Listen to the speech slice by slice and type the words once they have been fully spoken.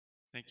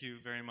Thank you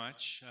very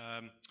much.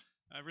 I'm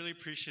really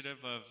appreciative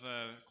of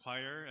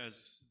choir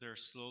as they're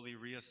slowly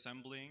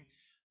reassembling.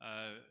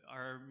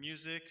 Our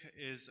music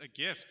is a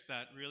gift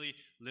that really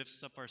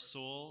lifts up our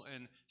soul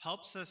and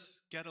helps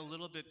us get a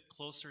little bit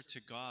closer to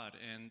God,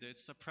 and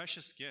it's a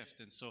precious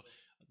gift. And so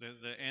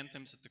the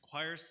anthems that the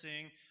choir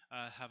sing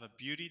have a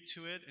beauty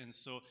to it, and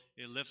so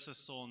it lifts us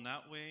soul in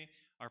that way.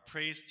 Our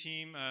praise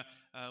team,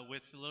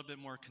 with a little bit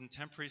more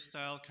contemporary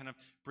style, kind of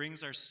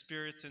brings our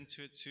spirits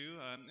into it too.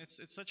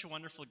 It's such a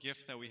wonderful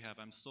gift that we have.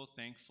 I'm so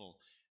thankful.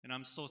 And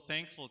I'm so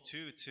thankful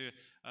too to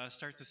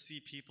start to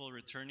see people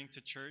returning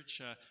to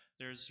church.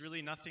 There's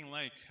really nothing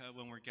like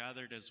when we're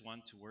gathered as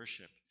one to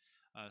worship.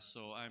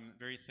 So I'm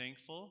very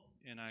thankful,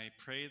 and I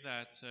pray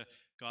that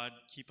God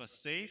keep us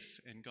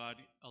safe and God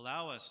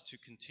allow us to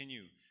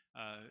continue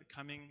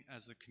coming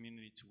as a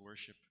community to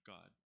worship God.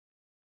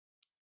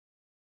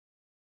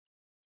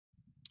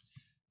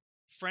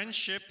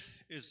 Friendship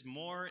is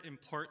more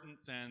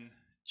important than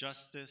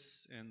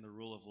justice and the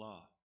rule of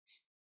law.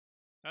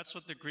 That's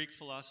what the Greek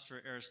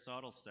philosopher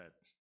Aristotle said.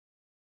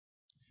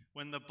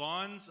 When the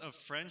bonds of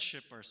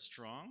friendship are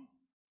strong,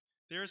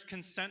 there is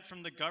consent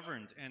from the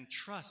governed and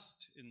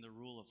trust in the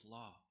rule of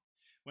law.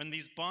 When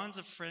these bonds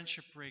of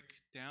friendship break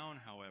down,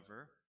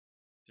 however,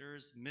 there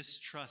is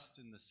mistrust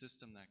in the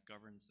system that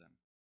governs them.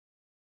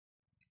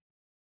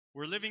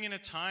 We're living in a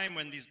time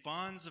when these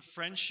bonds of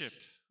friendship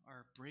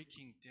are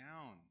breaking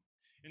down.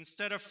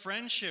 Instead of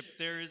friendship,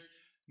 there is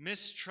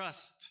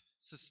mistrust,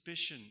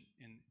 suspicion,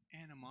 and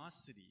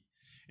animosity.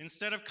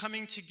 Instead of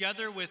coming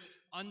together with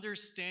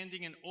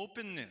understanding and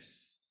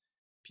openness,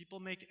 people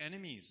make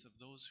enemies of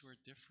those who are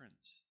different.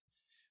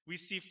 We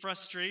see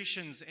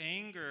frustrations,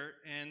 anger,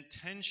 and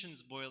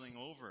tensions boiling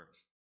over.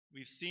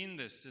 We've seen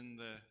this in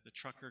the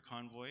trucker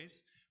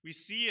convoys. We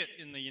see it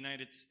in the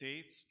United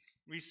States.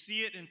 We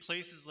see it in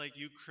places like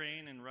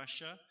Ukraine and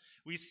Russia.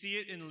 We see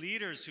it in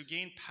leaders who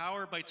gain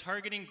power by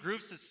targeting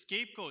groups as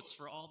scapegoats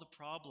for all the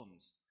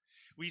problems.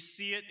 We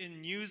see it in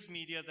news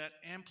media that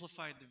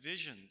amplify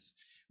divisions.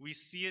 We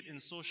see it in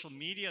social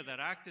media that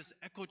act as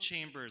echo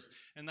chambers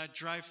and that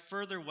drive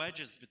further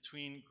wedges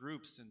between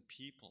groups and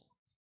people.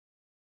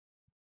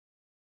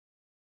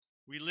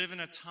 We live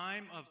in a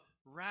time of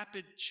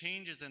rapid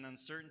changes and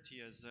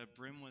uncertainty, as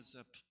Brim was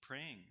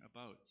praying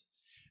about.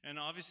 And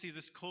obviously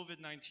this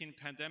COVID-19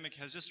 pandemic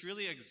has just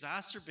really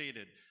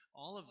exacerbated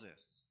all of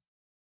this.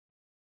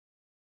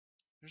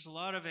 There's a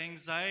lot of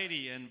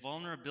anxiety and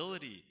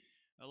vulnerability.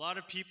 A lot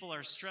of people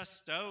are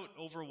stressed out,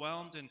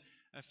 overwhelmed, and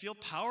feel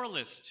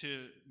powerless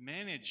to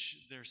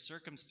manage their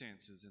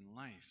circumstances in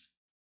life.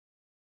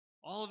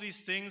 All of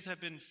these things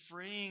have been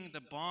fraying the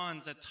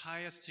bonds that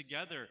tie us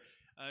together.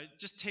 It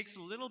just takes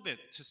a little bit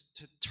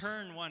to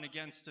turn one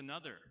against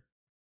another.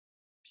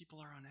 People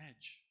are on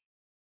edge.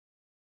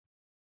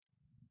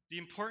 The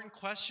important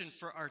question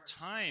for our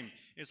time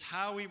is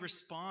how we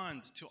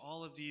respond to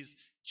all of these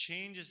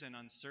changes and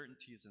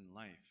uncertainties in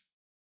life.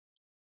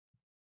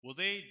 Will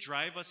they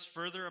drive us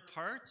further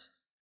apart?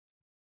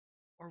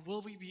 Or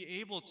will we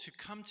be able to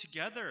come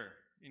together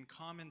in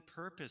common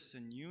purpose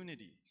and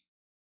unity?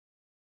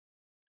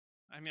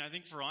 I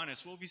think if we're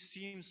honest, what we've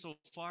seen so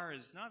far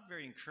is not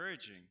very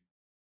encouraging.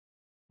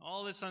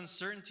 All this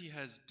uncertainty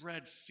has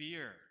bred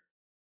fear.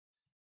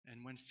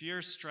 And when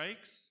fear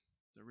strikes,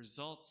 the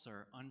results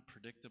are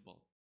unpredictable.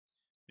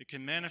 It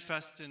can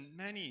manifest in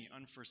many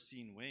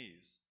unforeseen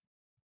ways.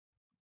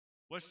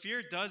 What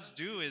fear does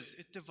do is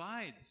it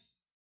divides.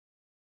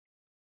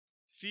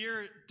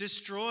 Fear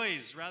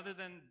destroys rather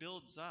than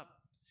builds up.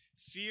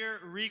 Fear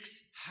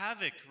wreaks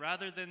havoc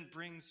rather than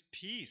brings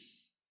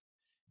peace.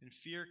 And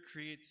fear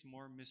creates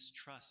more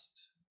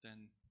mistrust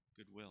than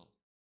goodwill.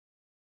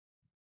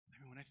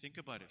 When I think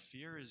about it,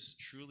 fear is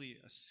truly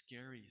a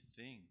scary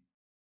thing.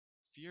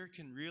 Fear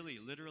can really,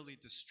 literally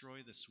destroy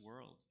this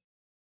world.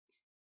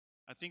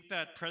 I think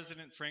that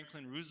President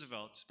Franklin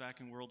Roosevelt, back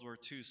in World War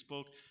II,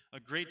 spoke a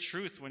great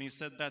truth when he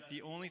said that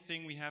the only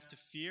thing we have to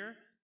fear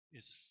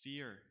is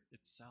fear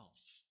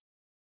itself.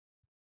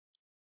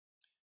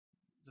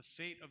 The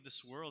fate of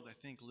this world, I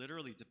think,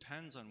 literally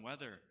depends on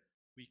whether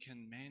we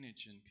can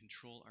manage and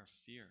control our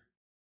fear.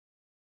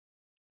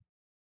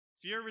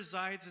 Fear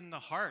resides in the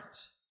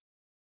heart,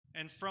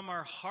 and from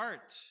our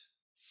heart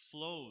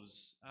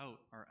flows out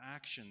our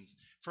actions.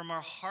 From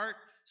our heart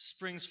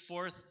springs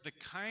forth the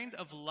kind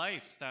of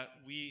life that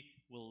we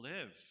will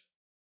live.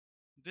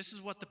 This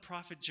is what the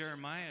prophet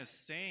Jeremiah is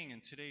saying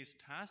in today's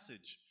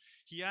passage.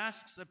 He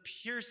asks a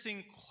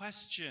piercing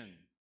question.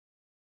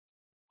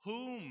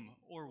 Whom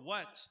or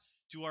what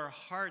do our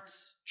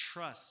hearts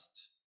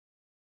trust?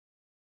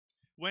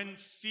 When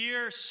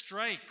fear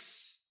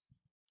strikes,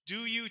 do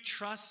you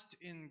trust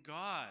in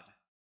God?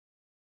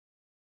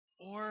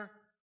 Or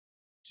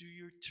do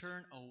you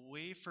turn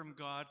away from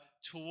God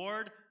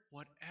toward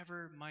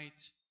whatever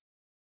might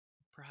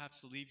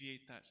perhaps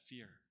alleviate that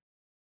fear?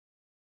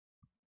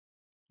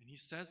 And he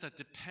says that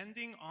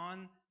depending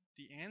on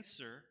the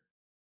answer,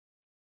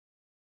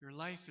 your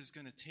life is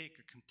going to take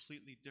a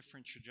completely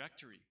different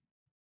trajectory.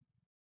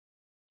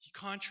 He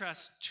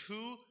contrasts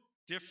two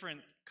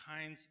different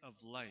kinds of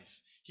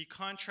life. He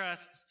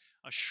contrasts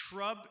a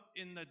shrub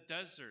in the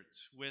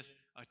desert with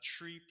a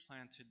tree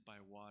planted by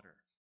water.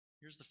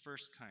 Here's the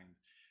first kind.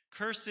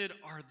 Cursed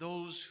are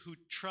those who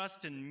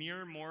trust in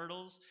mere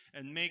mortals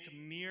and make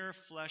mere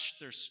flesh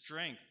their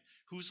strength,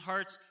 whose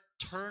hearts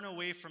turn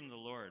away from the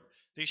Lord.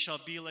 They shall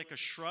be like a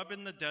shrub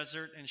in the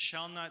desert and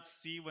shall not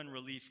see when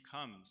relief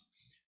comes.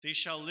 They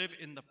shall live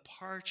in the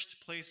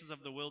parched places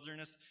of the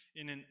wilderness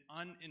in an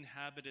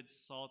uninhabited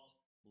salt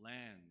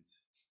land.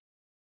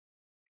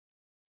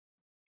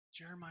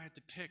 Jeremiah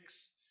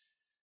depicts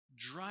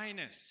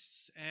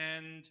dryness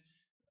and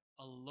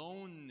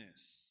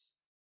aloneness.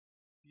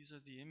 These are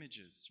the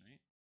images, right?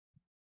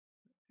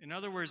 In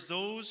other words,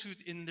 those who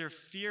in their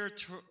fear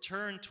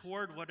turn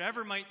toward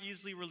whatever might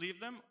easily relieve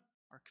them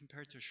are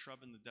compared to a shrub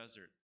in the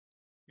desert.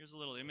 Here's a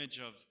little image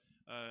of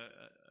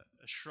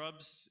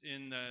shrubs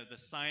in the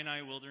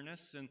Sinai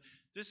wilderness. And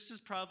this is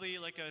probably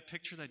like a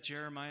picture that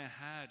Jeremiah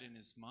had in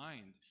his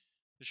mind.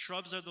 The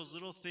shrubs are those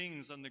little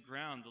things on the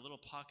ground, the little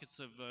pockets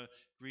of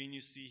green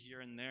you see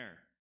here and there.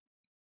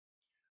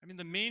 I mean,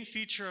 the main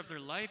feature of their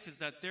life is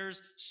that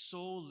there's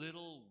so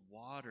little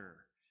water.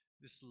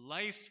 This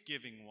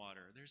life-giving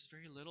water, there's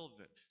very little of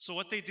it. So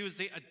what they do is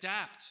they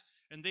adapt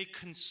and they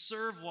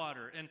conserve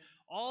water. And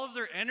all of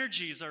their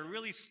energies are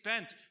really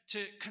spent to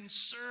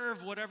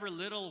conserve whatever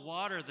little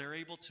water they're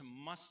able to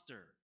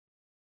muster.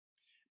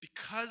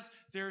 Because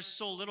there's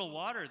so little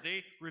water,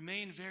 they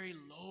remain very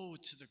low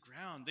to the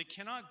ground. They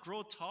cannot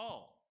grow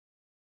tall.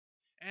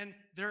 And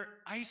they're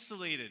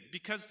isolated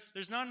because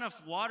there's not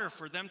enough water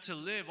for them to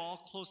live all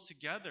close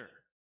together.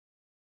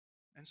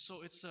 And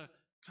so it's a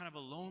kind of a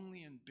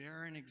lonely and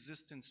barren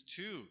existence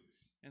too.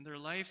 And their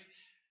life,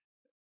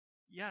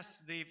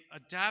 yes, they've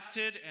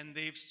adapted and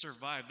they've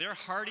survived. They're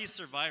hardy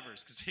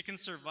survivors because they can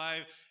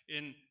survive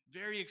in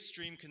very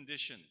extreme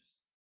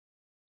conditions.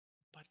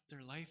 But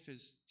their life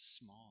is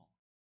small.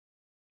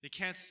 They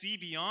can't see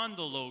beyond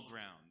the low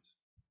ground.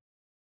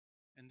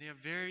 And they have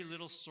very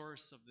little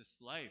source of this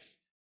life.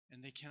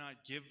 And they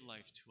cannot give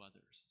life to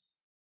others.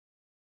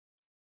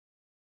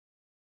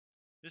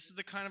 This is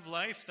the kind of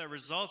life that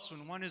results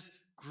when one is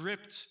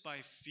gripped by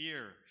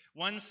fear.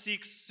 One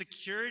seeks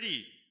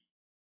security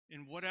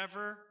in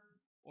whatever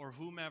or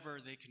whomever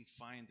they can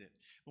find it.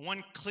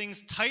 One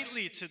clings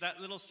tightly to that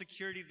little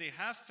security they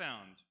have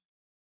found.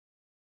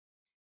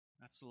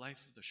 That's the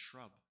life of the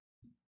shrub.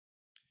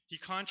 He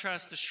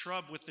contrasts the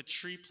shrub with the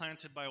tree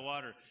planted by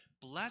water.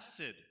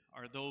 Blessed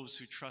are those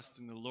who trust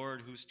in the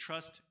Lord, whose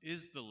trust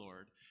is the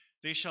Lord.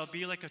 They shall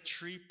be like a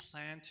tree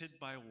planted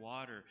by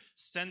water,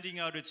 sending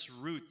out its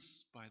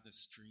roots by the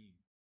stream.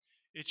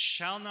 It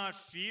shall not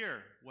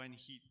fear when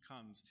heat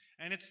comes,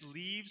 and its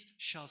leaves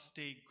shall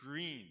stay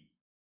green.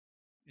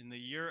 In the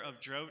year of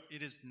drought,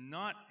 it is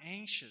not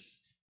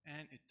anxious,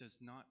 and it does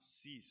not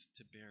cease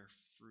to bear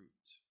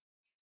fruit.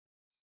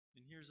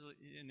 And here's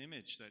an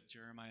image that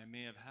Jeremiah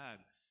may have had.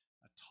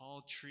 A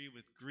tall tree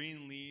with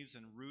green leaves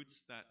and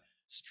roots that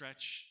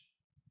stretch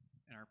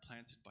and are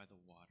planted by the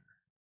water.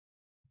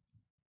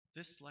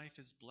 This life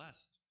is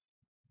blessed.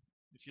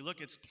 If you look,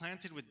 it's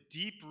planted with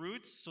deep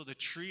roots, so the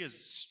tree is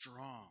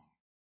strong.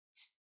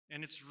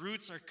 And its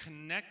roots are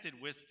connected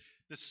with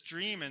the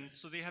stream, and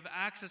so they have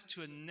access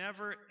to a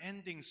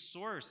never-ending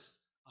source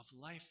of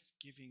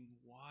life-giving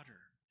water.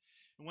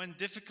 And when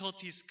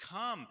difficulties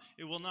come,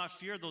 it will not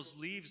fear. Those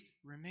leaves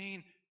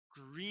remain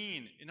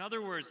green. In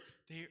other words,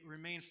 they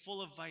remain full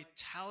of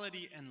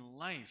vitality and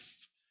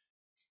life.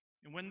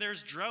 And when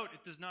there's drought,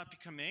 it does not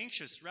become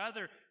anxious.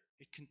 Rather,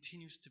 it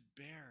continues to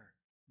bear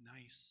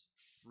nice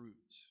fruit.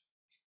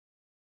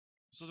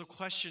 So the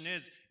question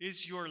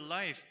is your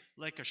life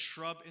like a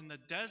shrub in the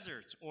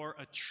desert or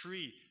a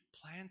tree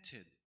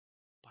planted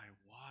by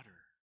water?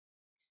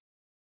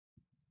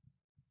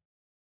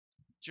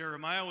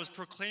 Jeremiah was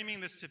proclaiming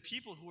this to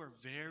people who are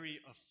very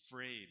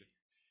afraid.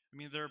 I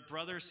mean, their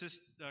brother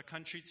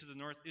country to the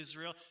north,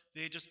 Israel,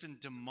 they had just been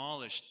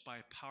demolished by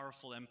a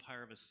powerful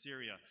empire of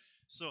Assyria.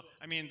 So,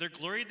 I mean, their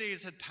glory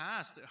days had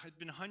passed. It had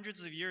been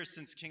hundreds of years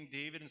since King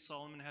David and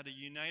Solomon had a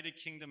united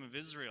kingdom of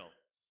Israel.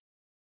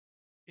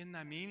 In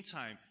the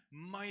meantime,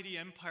 mighty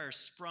empires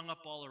sprung up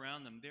all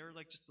around them. They were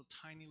like just a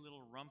tiny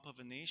little rump of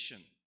a nation.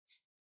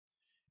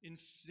 In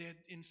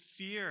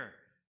fear,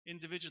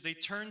 individuals, they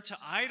turned to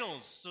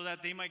idols so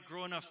that they might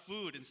grow enough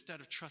food instead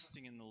of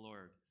trusting in the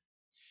Lord.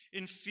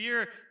 In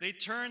fear, they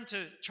turned to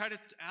try to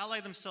ally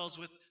themselves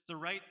with the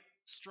right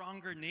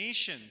stronger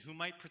nation who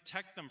might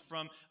protect them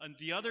from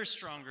the other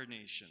stronger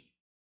nation.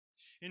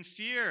 In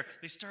fear,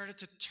 they started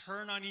to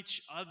turn on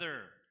each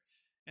other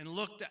and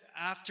looked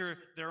after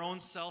their own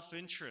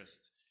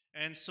self-interest.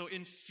 And so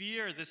in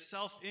fear, the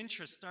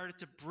self-interest started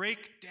to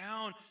break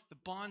down the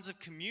bonds of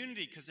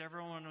community because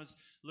everyone was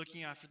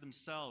looking after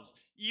themselves.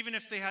 Even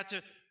if they had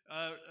to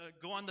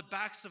go on the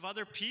backs of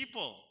other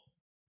people,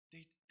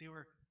 they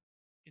were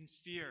in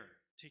fear,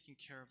 taking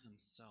care of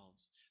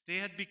themselves. They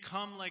had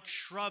become like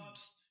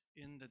shrubs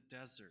in the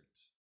desert.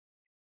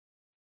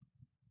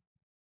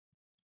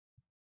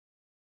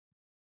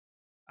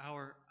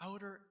 Our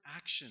outer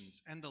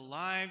actions and the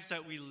lives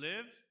that we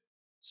live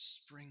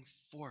spring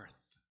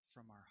forth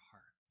from our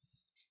hearts.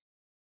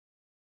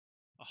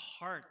 A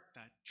heart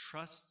that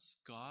trusts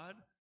God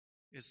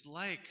is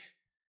like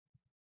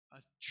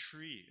a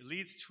tree. It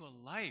leads to a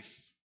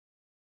life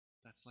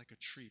that's like a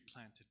tree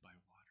planted by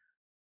water.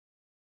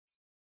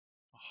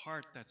 A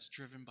heart that's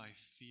driven by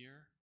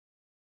fear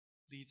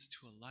leads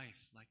to a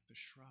life like the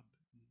shrub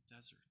in the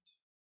desert.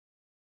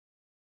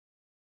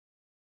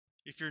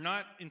 If you're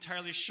not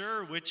entirely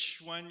sure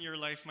which one your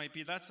life might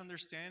be, that's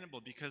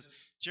understandable because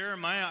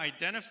Jeremiah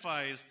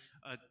identifies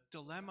a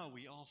dilemma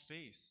we all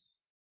face.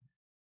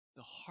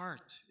 The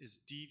heart is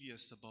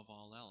devious above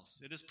all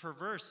else. It is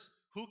perverse.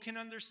 Who can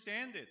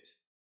understand it?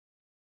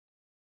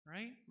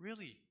 Right?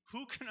 Really,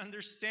 who can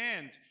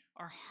understand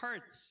our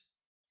hearts?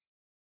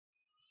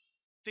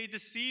 They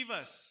deceive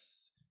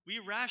us. We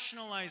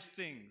rationalize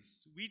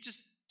things. We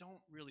just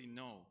don't really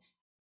know.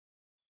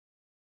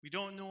 We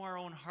don't know our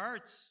own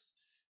hearts.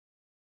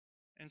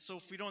 And so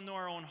if we don't know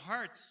our own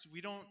hearts,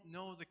 we don't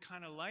know the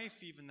kind of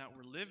life even that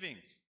we're living.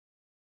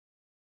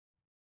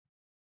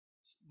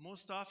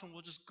 Most often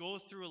we'll just go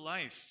through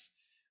life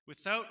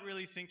without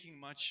really thinking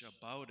much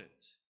about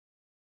it.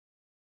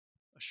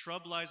 A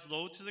shrub lies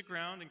low to the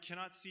ground and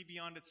cannot see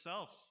beyond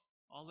itself.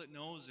 All it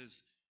knows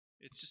is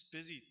it's just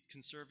busy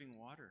conserving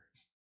water.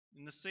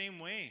 In the same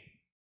way,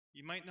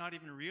 you might not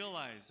even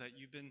realize that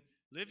you've been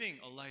living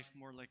a life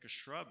more like a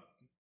shrub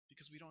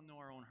because we don't know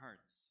our own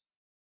hearts.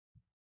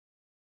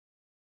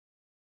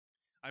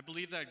 I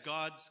believe that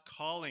God's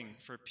calling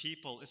for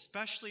people,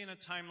 especially in a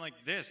time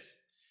like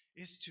this,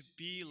 is to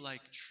be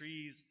like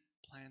trees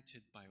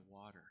planted by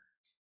water.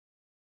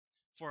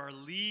 For our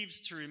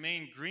leaves to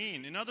remain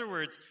green. In other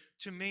words,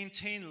 to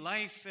maintain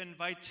life and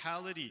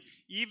vitality,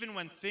 even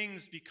when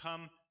things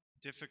become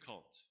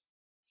difficult.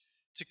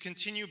 To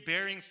continue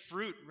bearing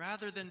fruit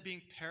rather than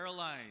being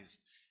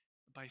paralyzed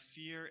by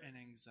fear and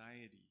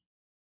anxiety.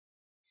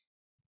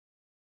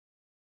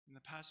 In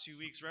the past few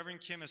weeks,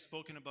 Reverend Kim has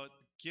spoken about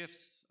the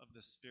gifts of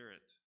the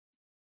Spirit.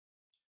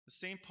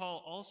 St.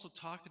 Paul also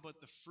talked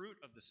about the fruit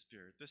of the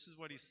Spirit. This is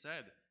what he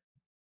said.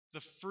 The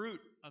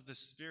fruit of the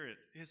Spirit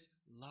is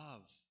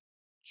love,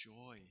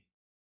 joy,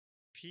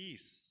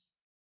 peace,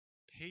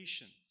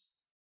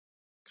 patience,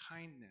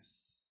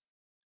 kindness,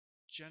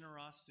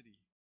 generosity,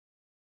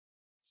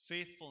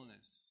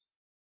 faithfulness,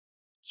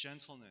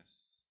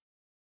 gentleness,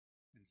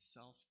 and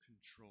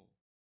self-control.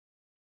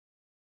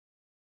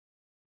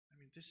 I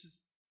mean, this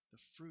is the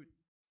fruit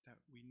that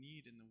we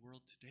need in the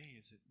world today,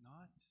 is it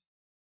not?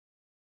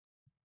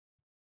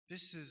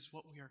 This is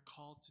what we are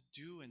called to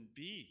do and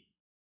be.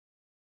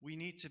 We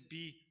need to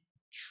be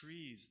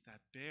trees that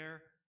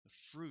bear the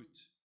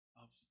fruit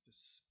of the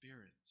Spirit.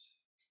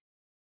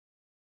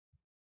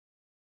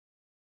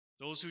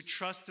 Those who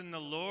trust in the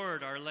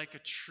Lord are like a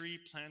tree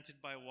planted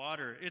by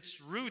water.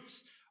 Its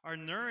roots are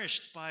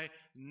nourished by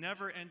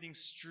never-ending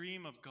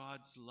stream of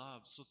God's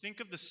love. So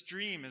think of the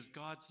stream as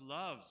God's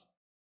love.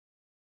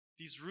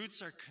 These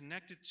roots are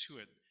connected to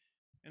it.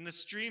 And the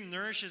stream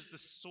nourishes the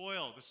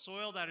soil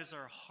that is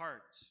our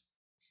heart.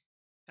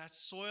 That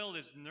soil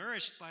is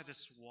nourished by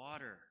this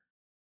water.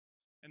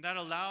 And that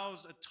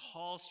allows a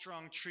tall,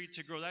 strong tree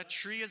to grow. That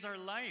tree is our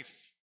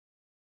life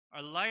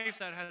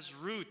that has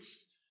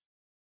roots,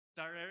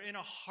 that are in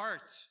a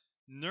heart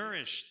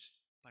nourished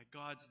by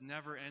God's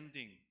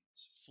never-ending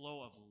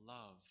flow of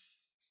love.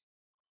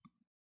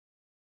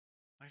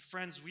 My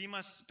friends, we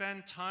must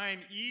spend time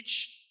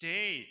each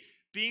day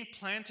being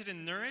planted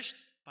and nourished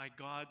by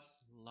God's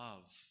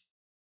love.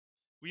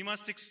 We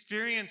must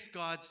experience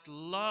God's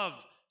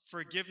love,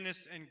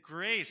 forgiveness, and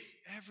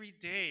grace every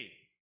day.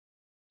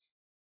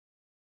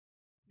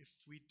 If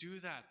we do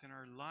that, then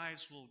our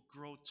lives will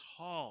grow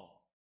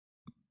tall.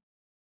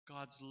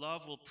 God's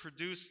love will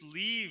produce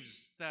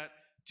leaves that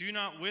do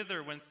not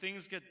wither when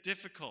things get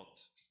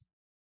difficult.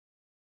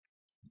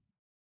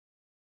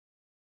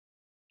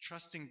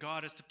 Trusting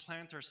God is to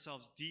plant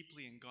ourselves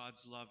deeply in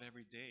God's love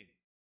every day.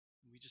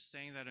 We just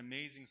sang that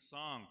amazing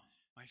song.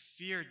 My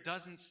fear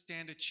doesn't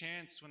stand a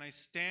chance when I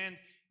stand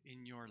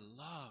in your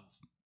love.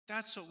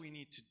 That's what we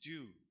need to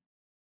do.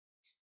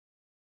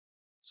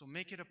 So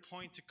make it a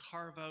point to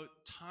carve out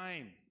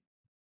time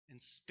and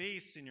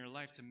space in your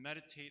life to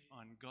meditate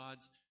on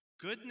God's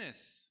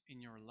goodness in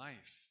your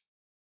life.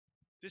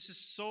 This is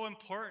so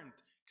important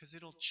because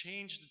it'll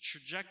change the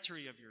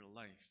trajectory of your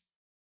life.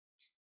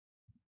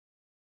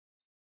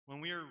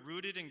 When we are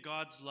rooted in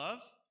God's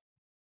love,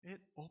 it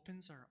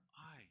opens our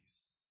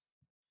eyes.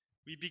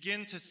 We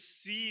begin to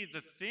see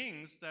the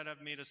things that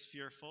have made us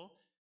fearful,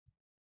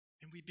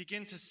 and we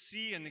begin to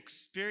see and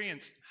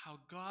experience how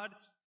God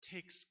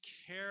takes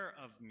care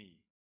of me.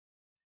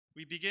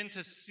 We begin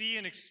to see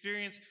and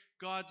experience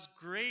God's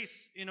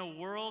grace in a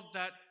world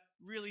that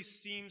really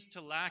seems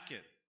to lack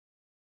it.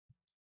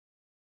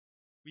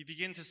 We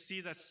begin to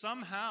see that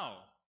somehow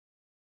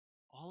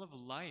all of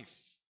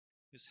life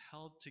is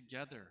held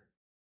together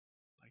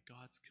by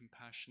God's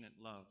compassionate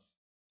love.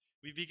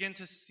 We begin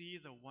to see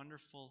the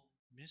wonderful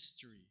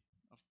mystery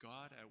of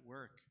God at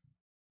work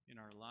in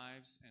our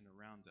lives and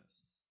around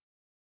us.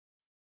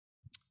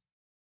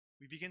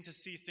 we begin to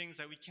see things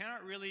that we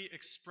cannot really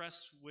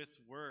express with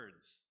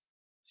words.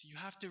 So you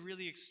have to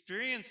really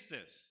experience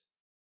this.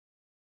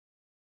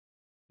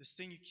 This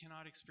thing you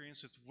cannot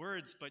experience with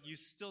words, but you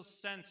still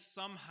sense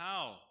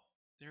somehow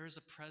there is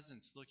a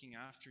presence looking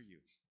after you.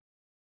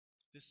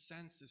 This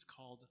sense is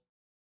called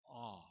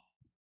awe.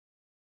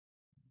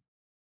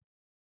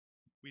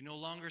 We no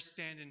longer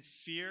stand in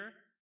fear,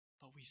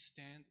 but we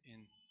stand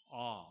in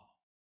awe.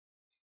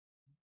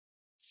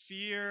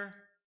 Fear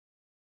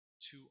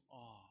to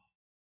awe.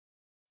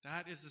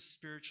 That is the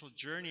spiritual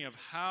journey of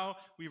how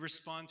we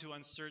respond to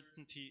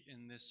uncertainty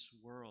in this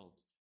world.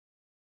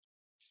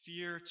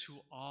 Fear to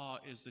awe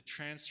is the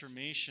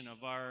transformation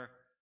of our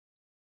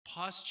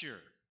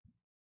posture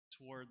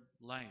toward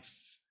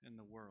life in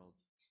the world.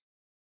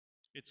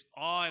 It's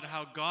awe at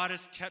how God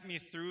has kept me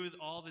through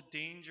all the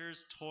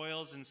dangers,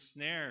 toils, and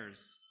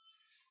snares.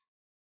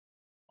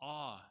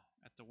 Awe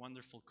at the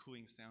wonderful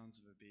cooing sounds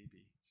of a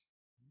baby.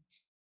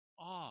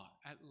 Awe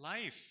at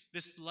life,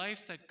 this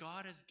life that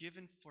God has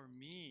given for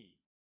me.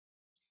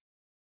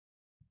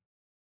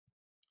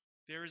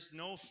 There is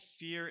no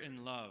fear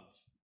in love.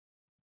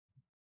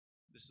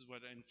 This is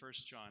what in 1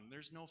 John,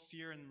 there's no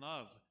fear in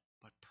love,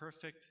 but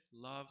perfect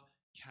love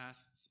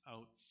casts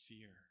out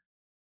fear.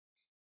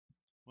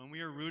 When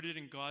we are rooted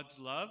in God's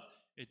love,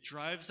 it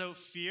drives out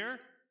fear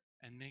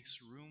and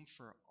makes room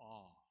for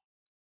awe.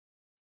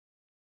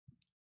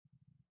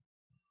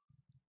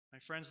 My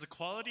friends, the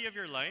quality of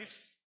your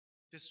life,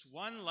 this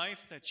one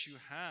life that you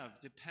have,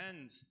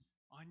 depends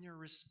on your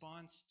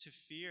response to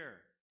fear.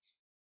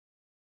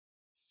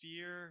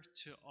 Fear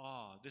to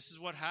awe. This is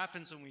what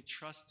happens when we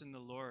trust in the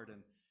Lord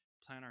and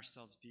plant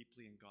ourselves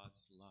deeply in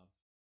God's love.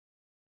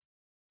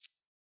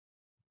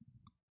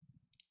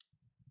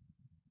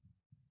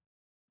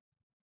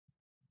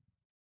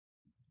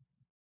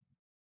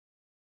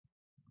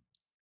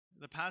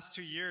 The past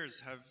 2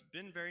 years have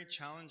been very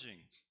challenging.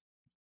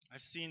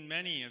 I've seen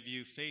many of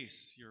you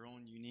face your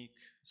own unique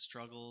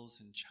struggles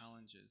and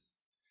challenges.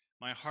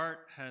 My heart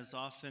has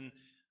often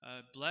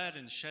bled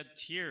and shed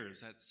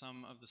tears at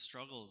some of the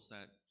struggles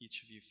that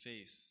each of you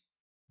face.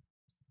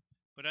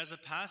 But as a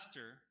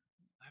pastor,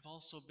 I've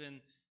also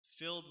been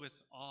filled with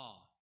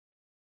awe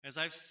as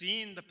I've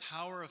seen the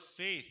power of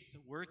faith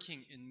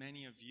working in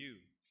many of you.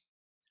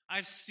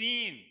 I've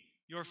seen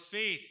your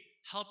faith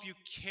help you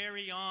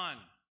carry on,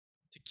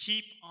 to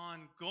keep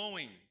on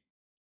going.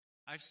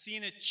 I've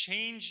seen it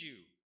change you,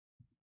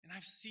 and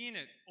I've seen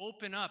it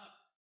open up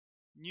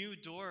new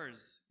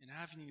doors and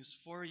avenues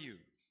for you.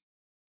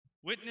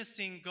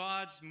 Witnessing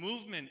God's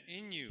movement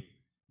in you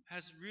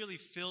has really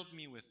filled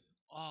me with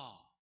awe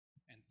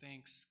and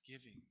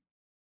thanksgiving.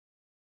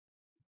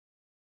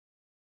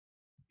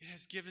 It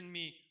has given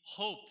me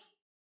hope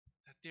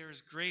that there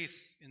is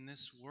grace in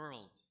this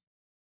world.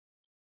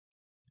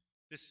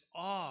 This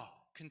awe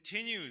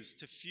continues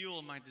to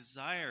fuel my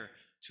desire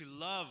to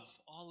love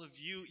all of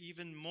you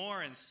even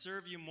more and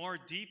serve you more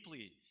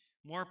deeply,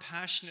 more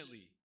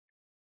passionately.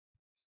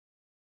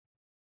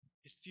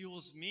 It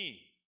fuels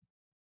me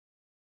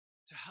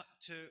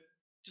to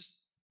just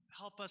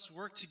help us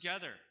work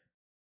together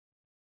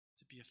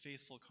to be a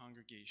faithful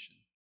congregation.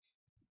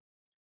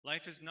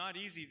 Life is not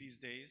easy these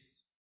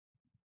days.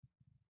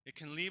 It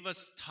can leave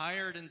us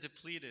tired and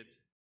depleted.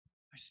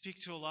 I speak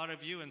to a lot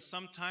of you, and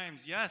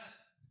sometimes,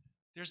 yes,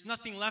 there's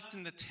nothing left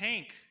in the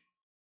tank.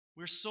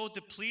 We're so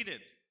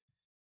depleted.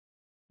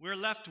 We're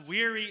left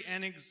weary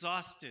and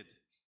exhausted,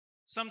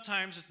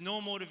 sometimes with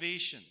no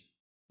motivation,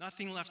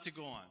 nothing left to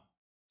go on.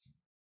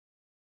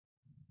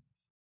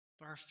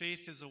 But our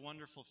faith is a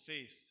wonderful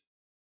faith.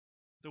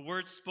 The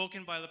words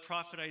spoken by the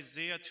prophet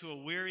Isaiah to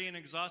a weary and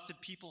exhausted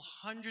people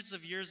hundreds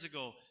of years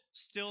ago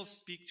still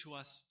speak to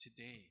us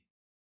today.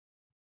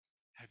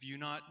 Have you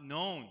not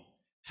known?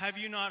 Have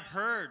you not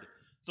heard?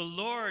 The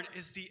Lord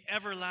is the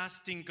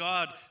everlasting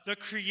God, the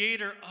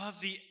creator of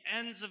the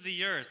ends of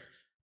the earth.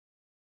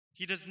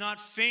 He does not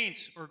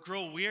faint or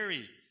grow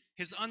weary.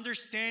 His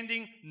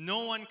understanding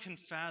no one can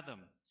fathom.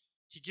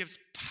 He gives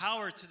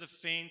power to the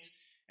faint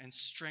and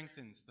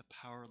strengthens the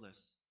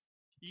powerless.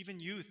 Even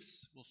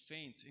youths will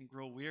faint and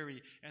grow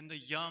weary, and the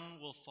young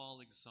will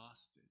fall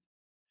exhausted.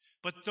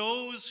 But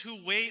those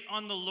who wait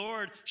on the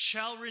Lord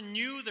shall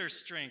renew their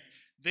strength.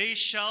 They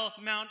shall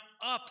mount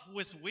up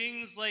with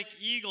wings like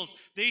eagles.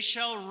 They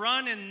shall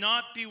run and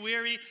not be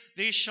weary.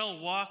 They shall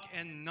walk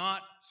and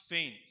not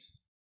faint.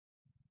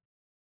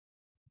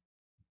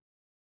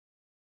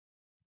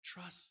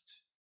 Trust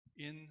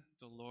in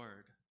the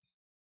Lord.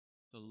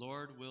 The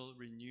Lord will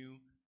renew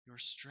your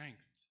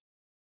strength.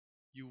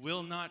 You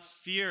will not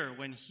fear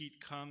when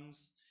heat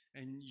comes,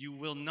 and you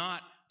will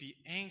not be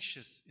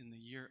anxious in the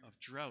year of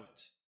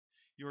drought.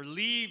 Your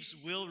leaves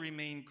will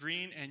remain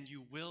green, and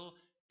you will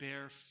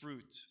bear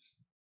fruit.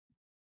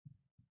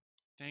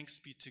 Thanks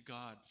be to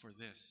God for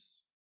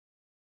this.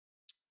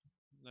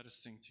 Let us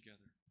sing together.